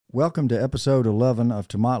Welcome to episode 11 of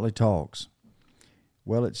Tomotley Talks.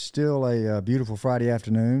 Well, it's still a beautiful Friday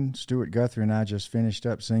afternoon. Stuart Guthrie and I just finished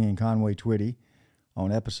up singing Conway Twitty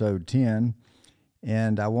on episode 10,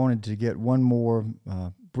 and I wanted to get one more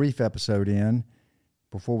brief episode in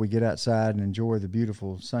before we get outside and enjoy the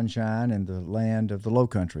beautiful sunshine and the land of the Low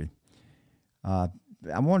Country. I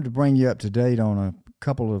wanted to bring you up to date on a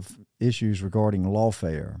couple of issues regarding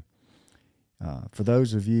lawfare. For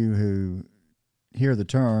those of you who hear the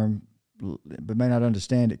term but may not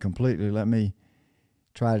understand it completely, let me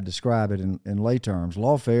try to describe it in lay terms.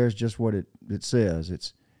 Lawfare is just what it says.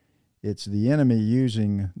 It's the enemy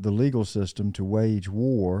using the legal system to wage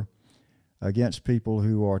war against people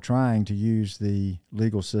who are trying to use the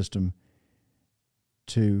legal system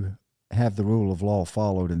to have the rule of law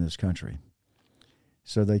followed in this country.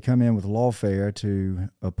 So they come in with lawfare to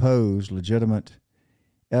oppose legitimate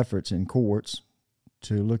efforts in courts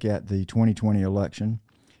to look at the 2020 election,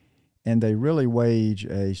 and they really wage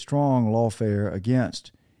a strong lawfare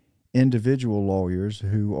against individual lawyers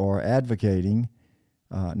who are advocating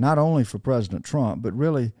not only for President Trump, but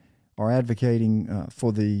really are advocating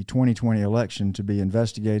for the 2020 election to be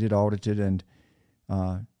investigated, audited, and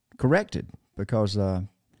corrected, because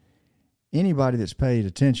anybody that's paid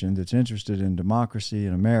attention, that's interested in democracy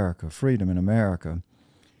in America, freedom in America,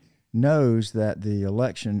 knows that the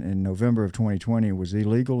election in November of 2020 was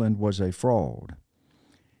illegal and was a fraud.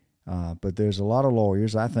 But there's a lot of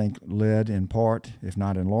lawyers, I think, led in part, if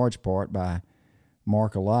not in large part, by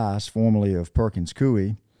Mark Elias, formerly of Perkins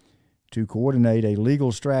Coie, to coordinate a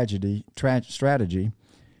legal strategy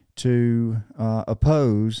to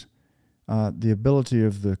oppose the ability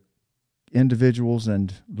of the individuals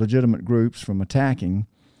and legitimate groups from attacking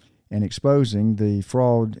and exposing the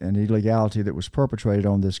fraud and illegality that was perpetrated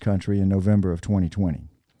on this country in November of 2020.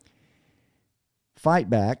 Fight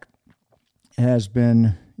Back has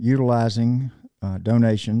been utilizing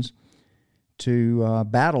donations to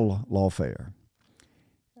battle lawfare.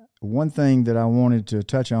 One thing that I wanted to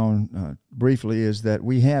touch on briefly is that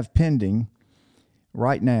we have pending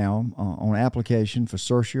right now on application for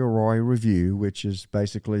certiorari review, which is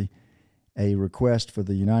basically a request for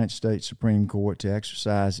the United States Supreme Court to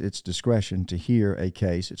exercise its discretion to hear a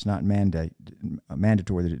case. It's not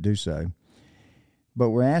mandatory that it do so.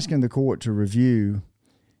 But we're asking the court to review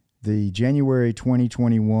the January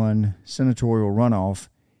 2021 senatorial runoff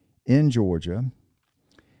in Georgia,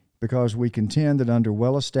 because we contend that under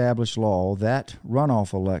well-established law, that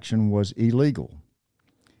runoff election was illegal.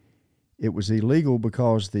 It was illegal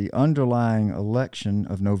because the underlying election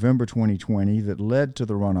of November 2020 that led to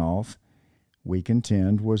the runoff, we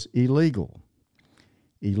contend, was illegal.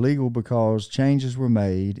 Illegal because changes were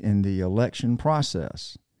made in the election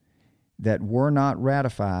process that were not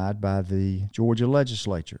ratified by the Georgia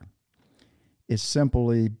legislature. It's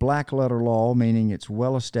simply black-letter law, meaning it's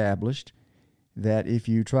well established that if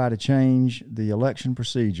you try to change the election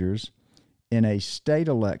procedures in a state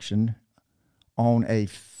election on a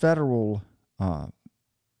federal, I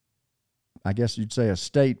guess you'd say a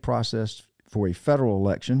state process for a federal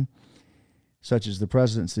election, such as the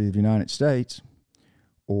presidency of the United States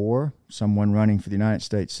or someone running for the United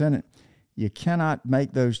States Senate, you cannot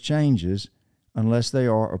make those changes unless they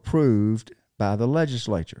are approved by the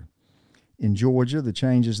legislature. In Georgia, the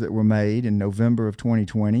changes that were made in November of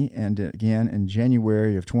 2020 and again in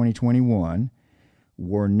January of 2021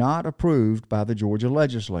 were not approved by the Georgia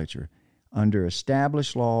legislature. Under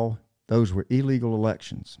established law, those were illegal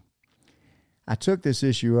elections. I took this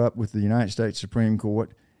issue up with the United States Supreme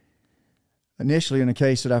Court initially in a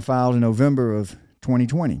case that I filed in November of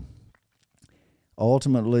 2020.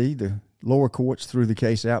 Ultimately, the lower courts threw the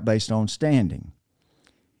case out based on standing.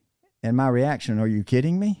 And my reaction, are you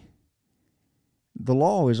kidding me? The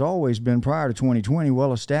law has always been, prior to 2020,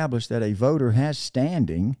 well established that a voter has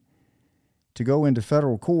standing to go into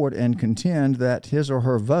federal court and contend that his or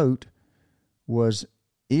her vote was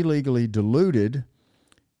illegally diluted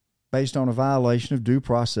based on a violation of due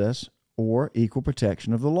process or equal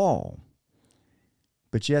protection of the law.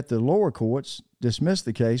 But yet the lower courts dismissed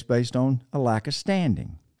the case based on a lack of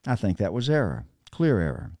standing. I think that was error, clear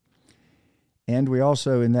error. And we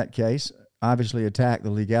also, in that case, obviously attacked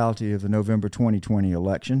the legality of the November 2020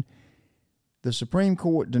 election. The Supreme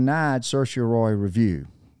Court denied certiorari review.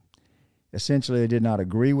 Essentially, they did not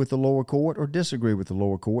agree with the lower court or disagree with the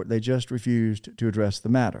lower court. They just refused to address the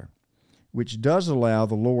matter, which does allow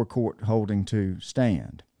the lower court holding to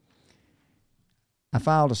stand. I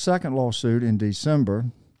filed a second lawsuit in December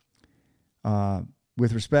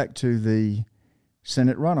with respect to the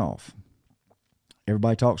Senate runoff.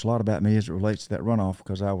 Everybody talks a lot about me as it relates to that runoff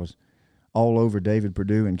because I was all over David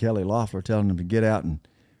Perdue and Kelly Loeffler telling them to get out and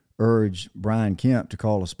urged Brian Kemp to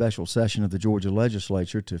call a special session of the Georgia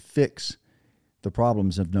legislature to fix the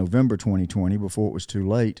problems of November 2020 before it was too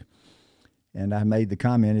late. And I made the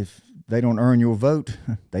comment, if they don't earn your vote,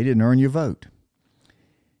 they didn't earn your vote.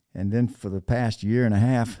 And then for the past year and a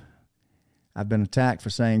half, I've been attacked for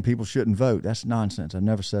saying people shouldn't vote. That's nonsense. I've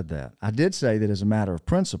never said that. I did say that as a matter of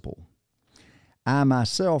principle, I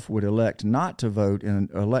myself would elect not to vote in an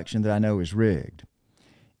election that I know is rigged.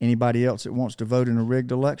 Anybody else that wants to vote in a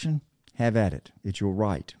rigged election, have at it. It's your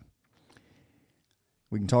right.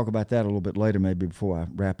 We can talk about that a little bit later, maybe before I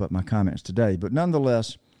wrap up my comments today. But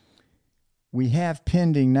nonetheless, we have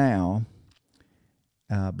pending now,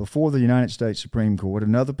 before the United States Supreme Court,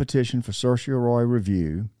 another petition for certiorari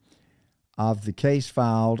review of the case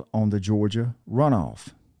filed on the Georgia runoff.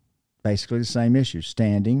 Basically the same issue,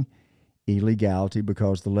 standing, illegality,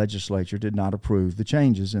 because the legislature did not approve the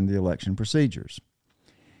changes in the election procedures.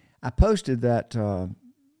 I posted that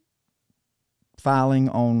filing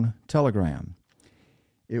on Telegram.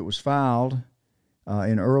 It was filed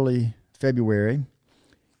in early February.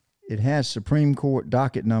 It has Supreme Court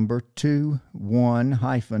docket number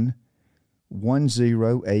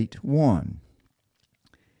 21-1081.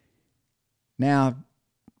 Now,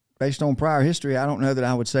 based on prior history, I don't know that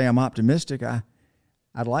I would say I'm optimistic.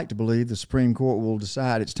 I'd like to believe the Supreme Court will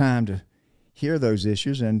decide it's time to hear those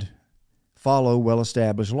issues and follow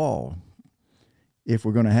well-established law if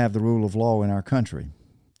we're going to have the rule of law in our country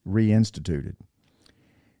reinstituted.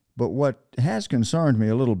 But what has concerned me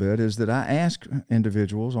a little bit is that I asked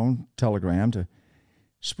individuals on Telegram to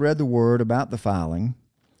spread the word about the filing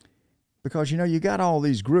because, you got all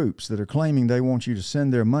these groups that are claiming they want you to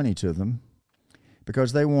send their money to them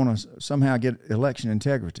because they want to somehow get election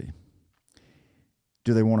integrity.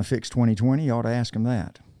 Do they want to fix 2020? You ought to ask them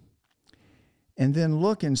that. And then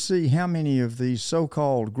look and see how many of these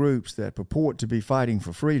so-called groups that purport to be fighting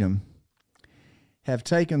for freedom have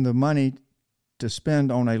taken the money to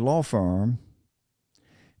spend on a law firm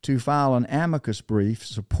to file an amicus brief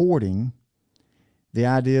supporting the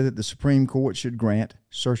idea that the Supreme Court should grant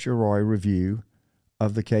certiorari review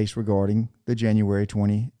of the case regarding the January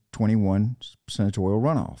 2021 senatorial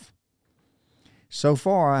runoff. So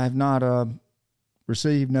far, I have not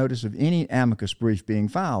received notice of any amicus brief being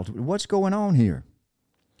filed. What's going on here?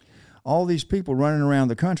 All these people running around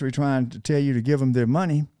the country trying to tell you to give them their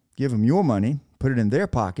money, give them your money, put it in their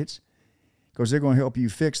pockets, because they're going to help you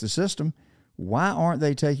fix the system. Why aren't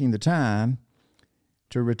they taking the time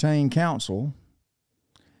to retain counsel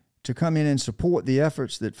to come in and support the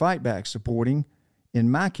efforts that Fightback's supporting, in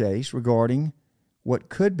my case, regarding what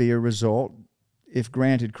could be a result, if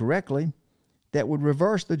granted correctly, that would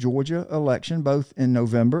reverse the Georgia election both in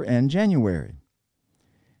November and January.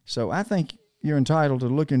 So I think you're entitled to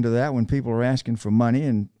look into that when people are asking for money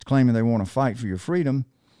and claiming they want to fight for your freedom.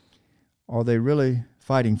 Are they really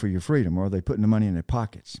fighting for your freedom, or are they putting the money in their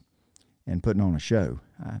pockets and putting on a show?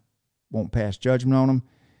 I won't pass judgment on them.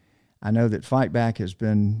 I know that Fightback has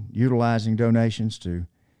been utilizing donations to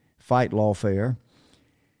fight lawfare.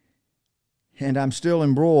 And I'm still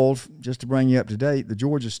embroiled, just to bring you up to date, the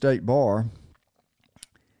Georgia State Bar,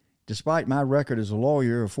 despite my record as a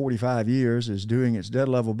lawyer of 45 years, is doing its dead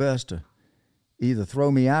level best to either throw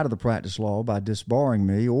me out of the practice law by disbarring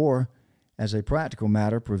me or, as a practical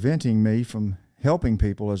matter, preventing me from helping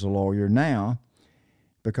people as a lawyer now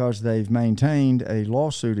because they've maintained a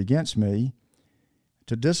lawsuit against me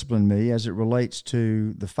to discipline me as it relates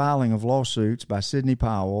to the filing of lawsuits by Sidney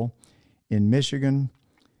Powell in Michigan,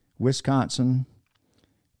 Wisconsin,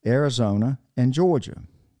 Arizona, and Georgia.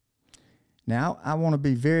 Now, I want to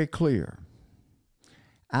be very clear.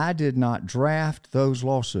 I did not draft those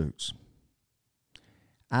lawsuits.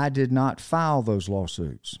 I did not file those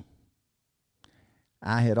lawsuits.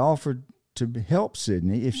 I had offered to help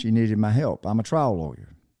Sidney if she needed my help. I'm a trial lawyer.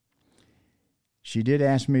 She did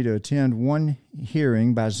ask me to attend one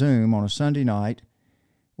hearing by Zoom on a Sunday night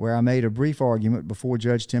where I made a brief argument before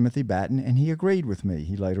Judge Timothy Batten, and he agreed with me.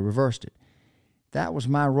 He later reversed it. That was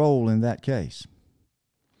my role in that case.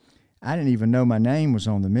 I didn't even know my name was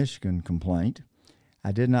on the Michigan complaint.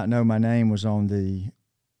 I did not know my name was on the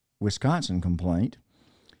Wisconsin complaint.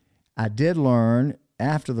 I did learn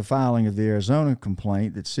after the filing of the Arizona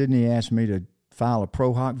complaint that Sidney asked me to file a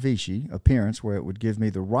pro hoc vici appearance where it would give me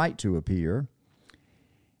the right to appear.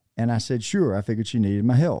 And I said, sure, I figured she needed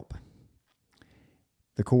my help.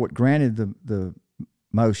 The court granted the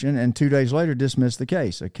motion and 2 days later dismissed the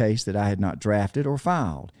case, a case that I had not drafted or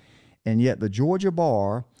filed. And yet the Georgia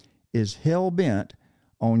bar is hell-bent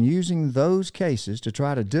on using those cases to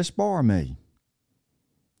try to disbar me.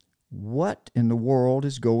 What in the world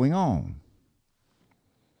is going on?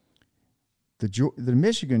 The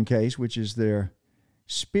Michigan case, which is their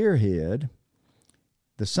spearhead,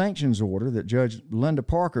 the sanctions order that Judge Linda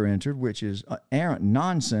Parker entered, which is arrant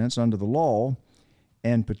nonsense under the law,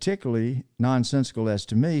 and particularly nonsensical as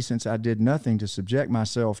to me, since I did nothing to subject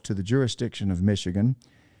myself to the jurisdiction of Michigan,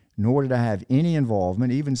 nor did I have any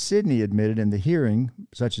involvement. Even Sidney admitted in the hearing,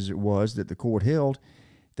 such as it was, that the court held,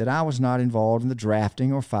 that I was not involved in the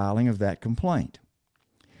drafting or filing of that complaint.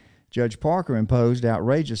 Judge Parker imposed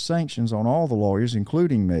outrageous sanctions on all the lawyers,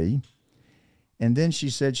 including me, and then she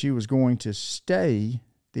said she was going to stay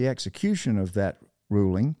the execution of that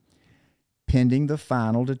ruling pending the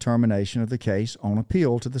final determination of the case on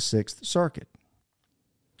appeal to the Sixth Circuit.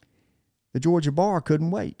 The Georgia bar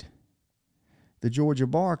couldn't wait. The Georgia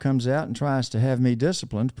bar comes out and tries to have me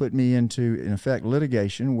disciplined, put me into, in effect,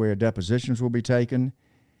 litigation where depositions will be taken,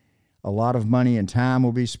 a lot of money and time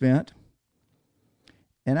will be spent.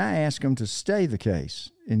 And I asked them to stay the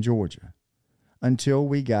case in Georgia until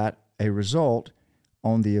we got a result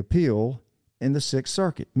on the appeal in the Sixth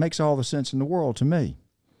Circuit. Makes all the sense in the world to me.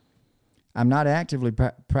 I'm not actively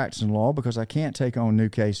practicing law because I can't take on new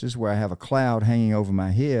cases where I have a cloud hanging over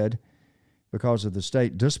my head because of the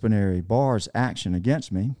state disciplinary bar's action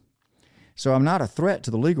against me. So I'm not a threat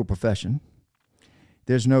to the legal profession.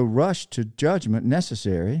 There's no rush to judgment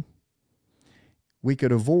necessary. We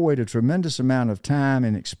could avoid a tremendous amount of time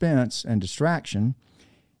and expense and distraction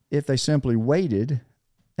if they simply waited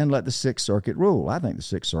and let the Sixth Circuit rule. I think the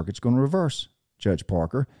Sixth Circuit's going to reverse Judge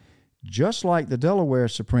Parker, just like the Delaware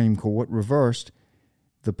Supreme Court reversed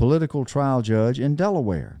the political trial judge in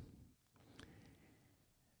Delaware.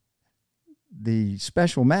 The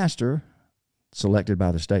special master, selected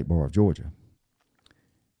by the State Bar of Georgia,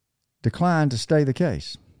 declined to stay the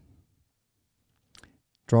case.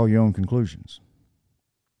 Draw your own conclusions.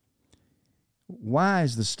 Why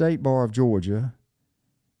is the State Bar of Georgia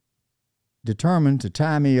determined to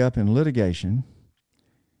tie me up in litigation,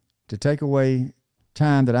 to take away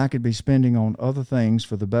time that I could be spending on other things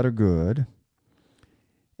for the better good,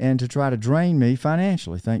 and to try to drain me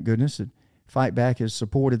financially? Thank goodness that Fight Back has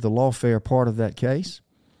supported the lawfare part of that case.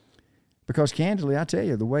 Because candidly, I tell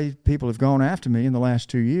you, the way people have gone after me in the last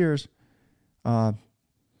 2 years, I'd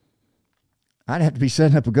have to be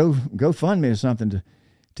setting up a GoFundMe or something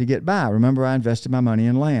to get by. Remember, I invested my money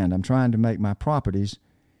in land. I'm trying to make my properties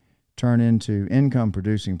turn into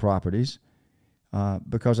income-producing properties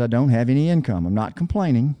because I don't have any income. I'm not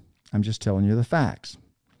complaining. I'm just telling you the facts.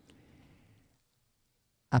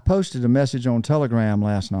 I posted a message on Telegram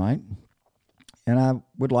last night, and I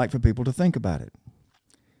would like for people to think about it.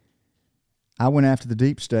 I went after the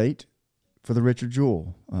deep state for the Richard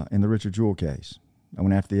Jewell, in the Richard Jewell case. I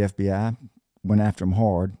went after the FBI, went after them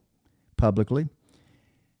hard, publicly.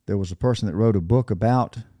 There was a person that wrote a book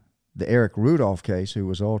about the Eric Rudolph case who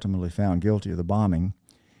was ultimately found guilty of the bombing.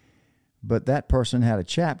 But that person had a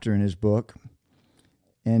chapter in his book,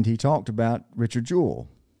 and he talked about Richard Jewell.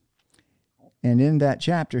 And in that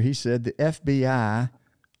chapter, he said the FBI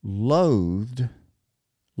loathed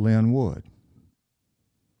Lynn Wood.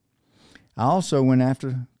 I also went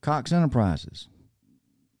after Cox Enterprises,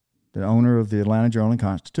 the owner of the Atlanta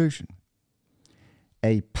Journal-Constitution,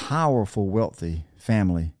 a powerful, wealthy,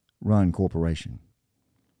 family-run corporation.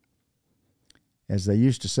 As they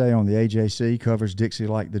used to say on the AJC, covers Dixie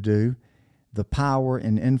like the dew, the power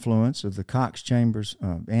and influence of the Cox Chambers,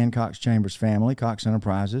 Ann Cox Chambers family, Cox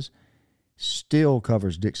Enterprises, still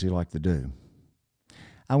covers Dixie like the dew.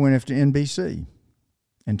 I went after NBC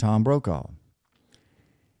and Tom Brokaw.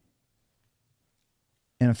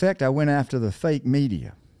 In effect, I went after the fake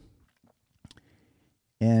media.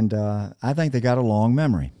 And I think they got a long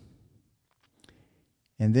memory.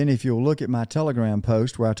 And then if you'll look at my Telegram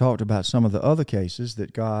post where I talked about some of the other cases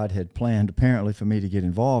that God had planned apparently for me to get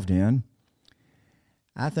involved in,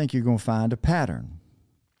 I think you're going to find a pattern.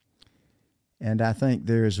 And I think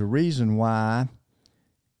there is a reason why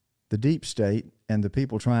the deep state and the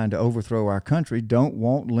people trying to overthrow our country don't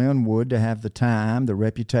want Lynn Wood to have the time, the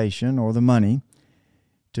reputation, or the money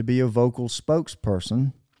to be a vocal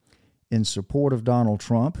spokesperson in support of Donald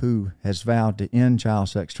Trump, who has vowed to end child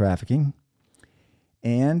sex trafficking,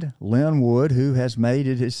 and Lynn Wood, who has made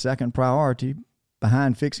it his second priority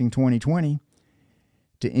behind fixing 2020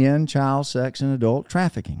 to end child sex and adult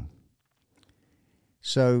trafficking.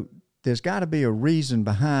 So there's got to be a reason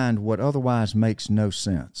behind what otherwise makes no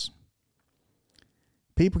sense.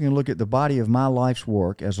 People can look at the body of my life's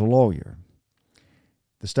work as a lawyer.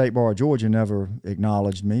 The State Bar of Georgia never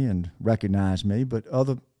acknowledged me and recognized me, but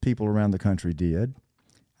other people around the country did.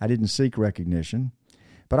 I didn't seek recognition.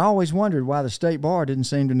 But I always wondered why the State Bar didn't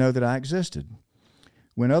seem to know that I existed.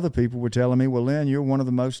 when other people were telling me, well, Lynn, you're one of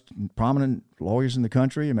the most prominent lawyers in the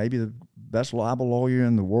country and maybe the best libel lawyer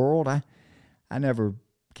in the world. I never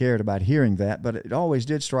cared about hearing that, but it always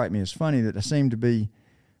did strike me as funny that I seemed to be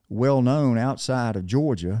well known outside of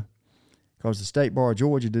Georgia, because the State Bar of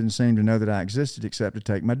Georgia didn't seem to know that I existed except to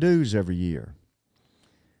take my dues every year,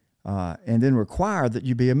 and then require that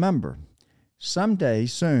you be a member. Someday,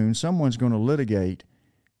 soon, someone's going to litigate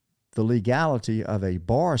the legality of a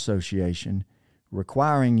bar association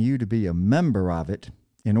requiring you to be a member of it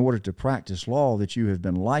in order to practice law that you have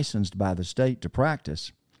been licensed by the state to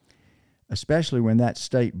practice, especially when that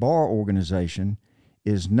state bar organization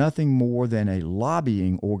is nothing more than a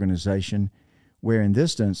lobbying organization where, in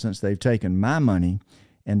this instance, they've taken my money,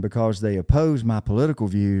 and because they oppose my political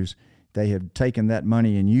views, they have taken that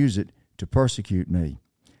money and used it to persecute me.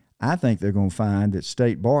 I think they're going to find that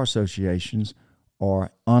state bar associations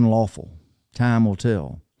are unlawful. Time will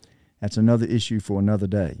tell. That's another issue for another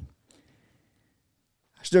day.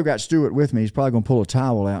 I still got Stuart with me. He's probably going to pull a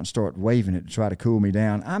towel out and start waving it to try to cool me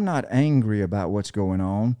down. I'm not angry about what's going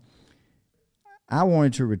on. I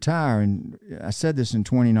wanted to retire, and I said this in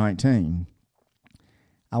 2019.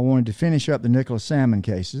 I wanted to finish up the Nicholas Salmon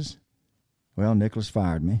cases. Well, Nicholas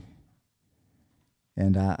fired me,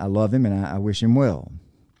 and I love him, and I wish him well.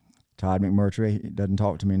 Todd McMurtry doesn't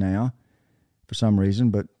talk to me now for some reason,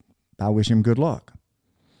 but I wish him good luck.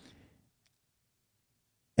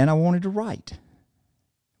 And I wanted to write.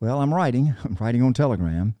 Well, I'm writing. I'm writing on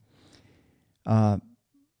Telegram.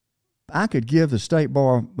 I could give the State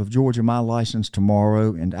Bar of Georgia my license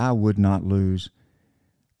tomorrow, and I would not lose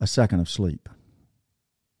a second of sleep.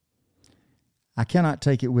 I cannot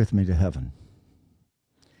take it with me to heaven.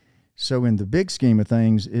 So in the big scheme of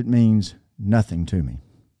things, it means nothing to me.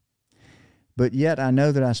 But yet I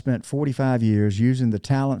know that I spent 45 years using the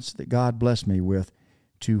talents that God blessed me with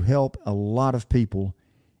to help a lot of people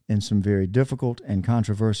in some very difficult and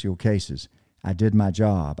controversial cases. I did my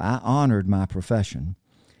job. I honored my profession.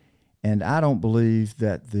 And I don't believe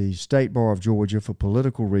that the State Bar of Georgia, for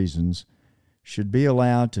political reasons, should be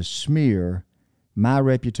allowed to smear my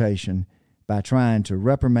reputation by trying to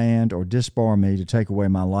reprimand or disbar me to take away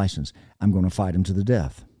my license. I'm going to fight them to the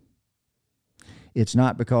death. It's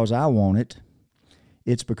not because I want it.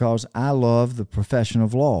 It's because I love the profession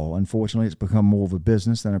of law. Unfortunately, it's become more of a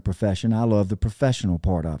business than a profession. I love the professional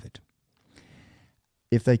part of it.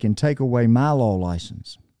 If they can take away my law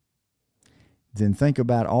license, then think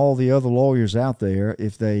about all the other lawyers out there.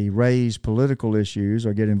 If they raise political issues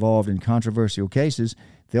or get involved in controversial cases,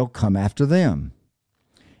 they'll come after them.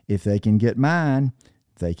 If they can get mine,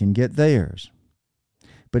 they can get theirs.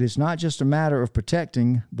 But it's not just a matter of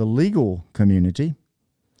protecting the legal community.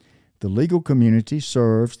 The legal community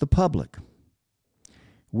serves the public.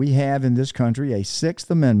 We have in this country a Sixth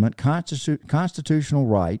Amendment constitutional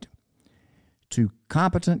right to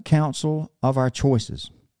competent counsel of our choices.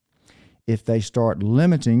 If they start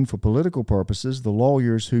limiting, for political purposes, the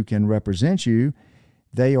lawyers who can represent you,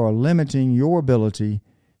 they are limiting your ability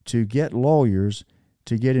to get lawyers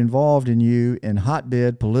to get involved in you in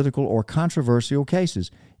hotbed political or controversial cases.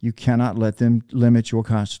 You cannot let them limit your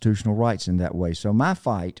constitutional rights in that way. So my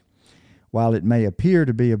fight, while it may appear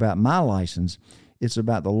to be about my license, it's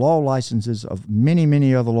about the law licenses of many,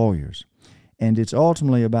 many other lawyers. And it's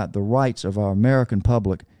ultimately about the rights of our American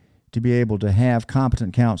public to be able to have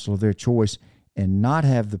competent counsel of their choice and not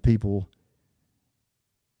have the people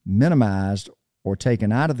minimized or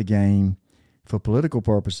taken out of the game for political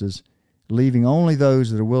purposes, leaving only those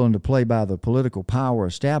that are willing to play by the political power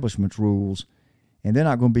establishment rules, and they're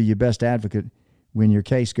not going to be your best advocate when your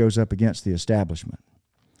case goes up against the establishment.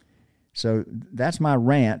 So that's my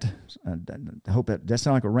rant. I hope that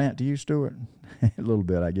sound like a rant to you, Stuart? A little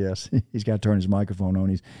bit, I guess. He's got to turn his microphone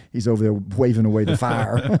on. He's over there waving away the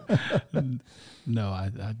fire. No,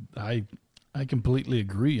 I completely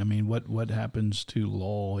agree. I mean, what happens to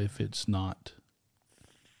law if it's not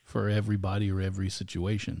for everybody or every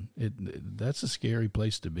situation? That's a scary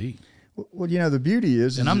place to be. Well, the beauty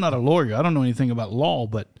is... And I'm not a lawyer. I don't know anything about law,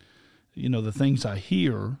 but, the things I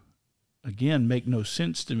hear, again, make no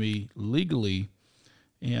sense to me legally.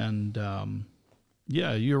 And,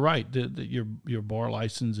 yeah, you're right. Your bar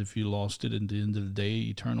license, if you lost it at the end of the day,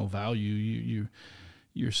 eternal value,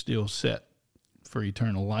 you're still set for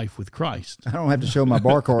eternal life with Christ. I don't have to show my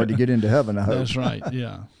bar card to get into heaven, I hope. That's right,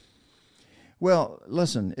 yeah. Well,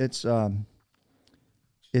 listen, it's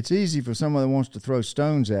easy for someone that wants to throw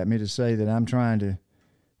stones at me to say that I'm trying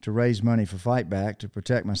to raise money for Fight Back to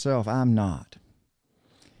protect myself. I'm not.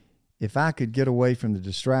 If I could get away from the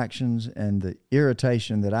distractions and the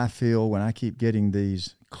irritation that I feel when I keep getting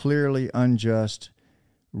these clearly unjust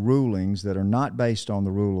rulings that are not based on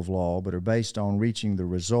the rule of law, but are based on reaching the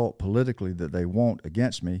result politically that they want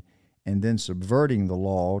against me, and then subverting the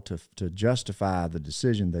law to justify the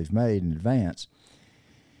decision they've made in advance.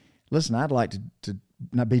 Listen, I'd like to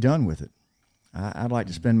not be done with it. I'd like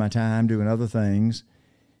to spend my time doing other things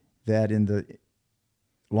that in the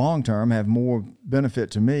long term have more benefit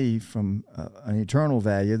to me from an eternal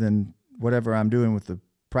value than whatever I'm doing with the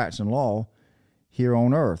practicing law here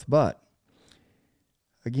on earth. But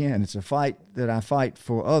again, it's a fight that I fight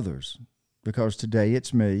for others, because today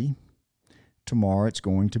it's me, tomorrow it's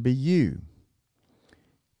going to be you.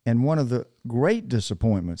 And one of the great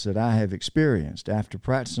disappointments that I have experienced after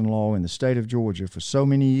practicing law in the state of Georgia for so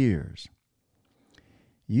many years,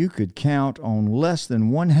 you could count on less than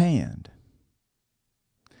one hand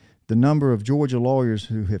the number of Georgia lawyers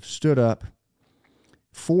who have stood up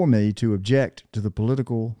for me to object to the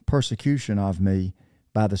political persecution of me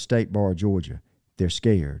by the State Bar of Georgia. They're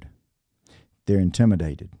scared. They're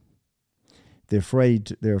intimidated. They're afraid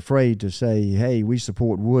to say, hey, we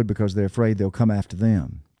support Wood, because they're afraid they'll come after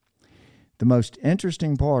them. The most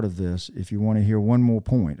interesting part of this, if you want to hear one more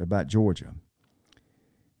point about Georgia,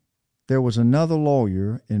 there was another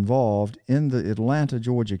lawyer involved in the Atlanta,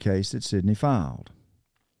 Georgia case that Sidney filed.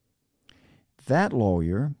 That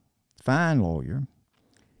lawyer, fine lawyer,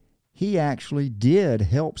 he actually did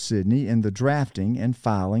help Sidney in the drafting and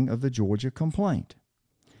filing of the Georgia complaint.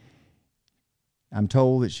 I'm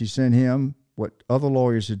told that she sent him what other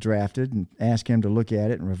lawyers had drafted and asked him to look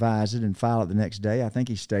at it and revise it and file it the next day. I think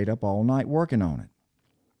he stayed up all night working on it.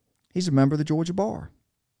 He's a member of the Georgia Bar.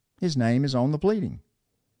 His name is on the pleading.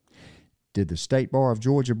 Did the State Bar of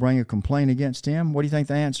Georgia bring a complaint against him? What do you think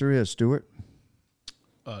the answer is, Stuart?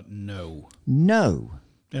 No. No.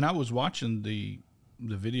 And I was watching the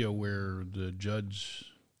video where the judge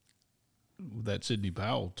that Sidney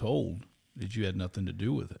Powell told that you had nothing to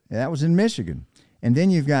do with it. That was in Michigan. And then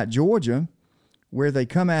you've got Georgia, where they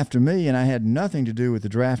come after me and I had nothing to do with the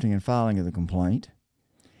drafting and filing of the complaint.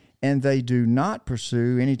 And they do not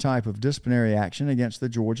pursue any type of disciplinary action against the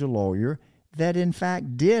Georgia lawyer that in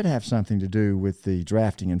fact did have something to do with the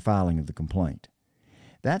drafting and filing of the complaint.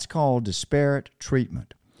 That's called disparate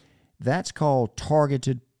treatment. That's called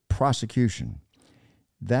targeted prosecution.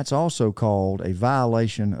 That's also called a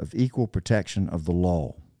violation of equal protection of the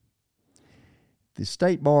law. The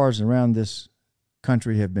state bars around this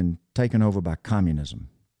country have been taken over by communism.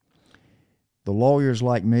 The lawyers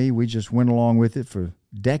like me, we just went along with it for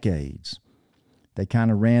decades. They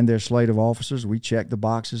kind of ran their slate of officers. We checked the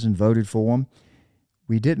boxes and voted for them.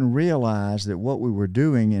 We didn't realize that what we were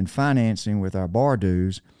doing in financing with our bar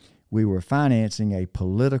dues, we were financing a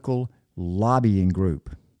political lobbying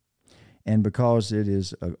group. And because it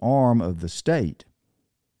is an arm of the state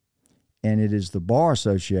and it is the Bar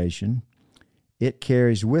Association, it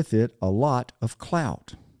carries with it a lot of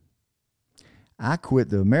clout. I quit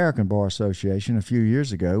the American Bar Association a few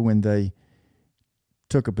years ago when they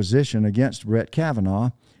took a position against Brett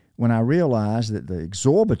Kavanaugh, when I realized that the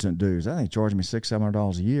exorbitant dues, I think they charged me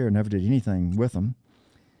 $600-700 a year, never did anything with them.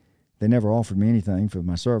 They never offered me anything for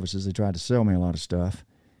my services. They tried to sell me a lot of stuff.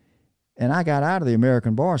 And I got out of the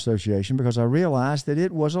American Bar Association because I realized that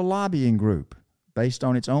it was a lobbying group based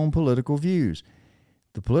on its own political views.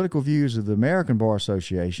 The political views of the American Bar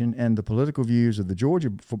Association and the political views of the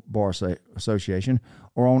Georgia Bar Association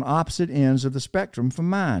are on opposite ends of the spectrum from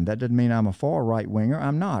mine. That doesn't mean I'm a far right-winger.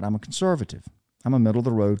 I'm not. I'm a conservative. I'm a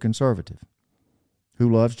middle-of-the-road conservative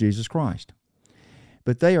who loves Jesus Christ.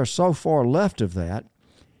 But they are so far left of that,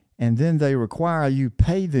 and then they require you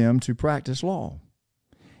pay them to practice law.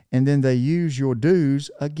 And then they use your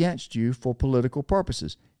dues against you for political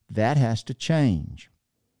purposes. That has to change.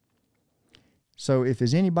 So if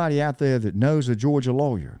there's anybody out there that knows a Georgia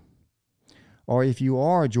lawyer, or if you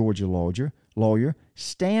are a Georgia lawyer,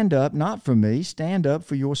 stand up, not for me, stand up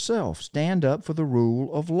for yourself. Stand up for the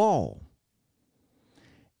rule of law.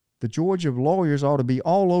 The Georgia lawyers ought to be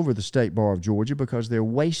all over the State Bar of Georgia because they're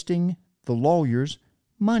wasting the lawyers'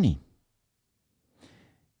 money.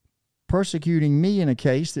 Persecuting me in a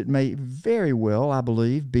case that may very well, I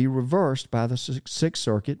believe, be reversed by the Sixth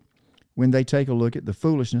Circuit when they take a look at the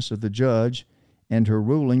foolishness of the judge and her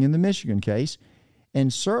ruling in the Michigan case,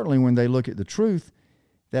 and certainly when they look at the truth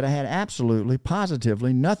that I had absolutely,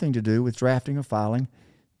 positively nothing to do with drafting or filing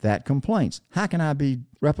that complaints. How can I be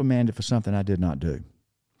reprimanded for something I did not do?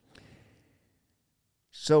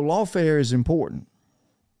 So lawfare is important,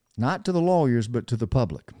 not to the lawyers, but to the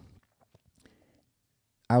public.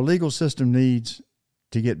 Our legal system needs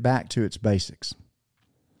to get back to its basics.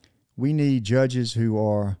 We need judges who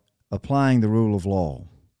are applying the rule of law.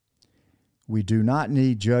 We do not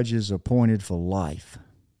need judges appointed for life.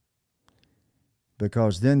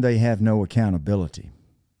 because then they have no accountability.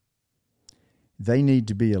 They need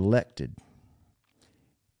to be elected,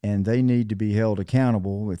 and they need to be held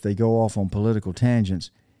accountable if they go off on political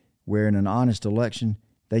tangents where in an honest election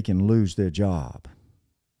they can lose their job.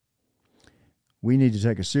 We need to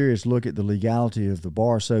take a serious look at the legality of the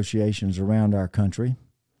bar associations around our country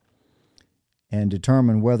and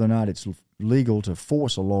determine whether or not it's legal to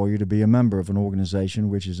force a lawyer to be a member of an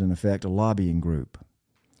organization which is in effect a lobbying group.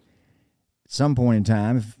 At some point in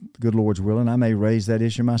time, if good Lord's willing, I may raise that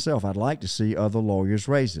issue myself. I'd like to see other lawyers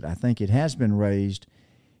raise it. I think it has been raised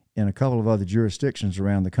in a couple of other jurisdictions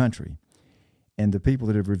around the country. And the people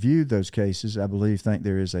that have reviewed those cases, I believe, think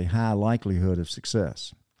there is a high likelihood of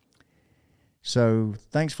success. So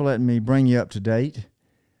thanks for letting me bring you up to date.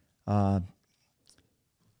 I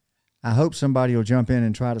hope somebody will jump in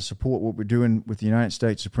and try to support what we're doing with the United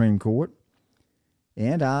States Supreme Court.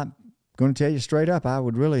 And I'm going to tell you straight up, I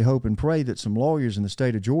would really hope and pray that some lawyers in the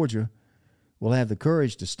state of Georgia will have the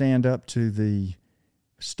courage to stand up to the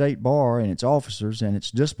state bar and its officers and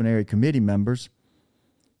its disciplinary committee members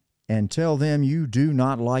and tell them you do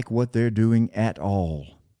not like what they're doing at all,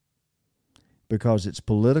 because it's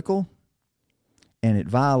political and it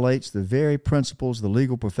violates the very principles the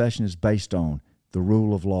legal profession is based on, the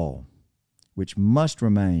rule of law, which must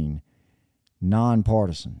remain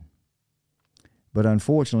nonpartisan, but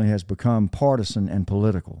unfortunately has become partisan and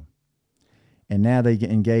political. And now they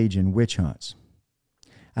engage in witch hunts.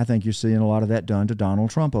 I think you're seeing a lot of that done to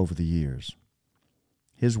Donald Trump over the years.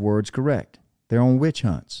 His word's correct. They're on witch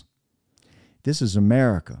hunts. This is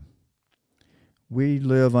America. We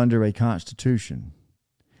live under a Constitution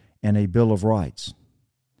and a Bill of Rights.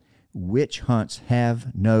 Witch hunts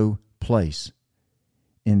have no place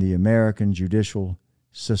in the American judicial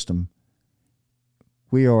system.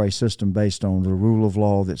 We are a system based on the rule of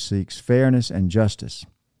law that seeks fairness and justice.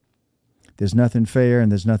 There's nothing fair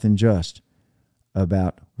and there's nothing just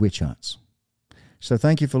about witch hunts. So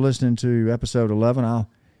thank you for listening to episode 11.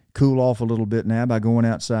 I'll cool off a little bit now by going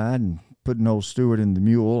outside and putting old Stewart in the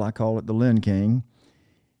mule. I call it the Lynn King.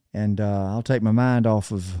 And I'll take my mind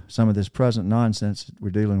off of some of this present nonsense that we're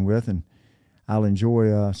dealing with, and I'll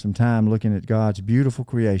enjoy some time looking at God's beautiful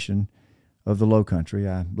creation of the Low Country.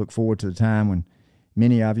 I look forward to the time when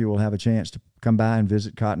many of you will have a chance to come by and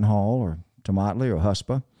visit Cotton Hall or Tomotley or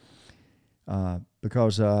Huspa.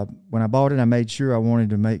 Because when I bought it, I made sure I wanted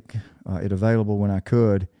to make it available when I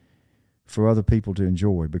could for other people to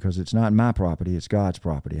enjoy, because it's not my property, it's God's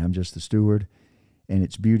property. I'm just the steward, and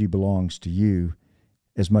its beauty belongs to you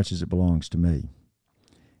as much as it belongs to me.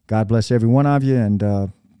 God bless every one of you, and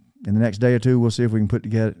in the next day or two, we'll see if we can put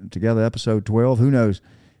together episode 12. Who knows?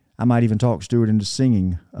 I might even talk Stewart into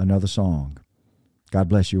singing another song. God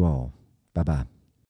bless you all. Bye-bye.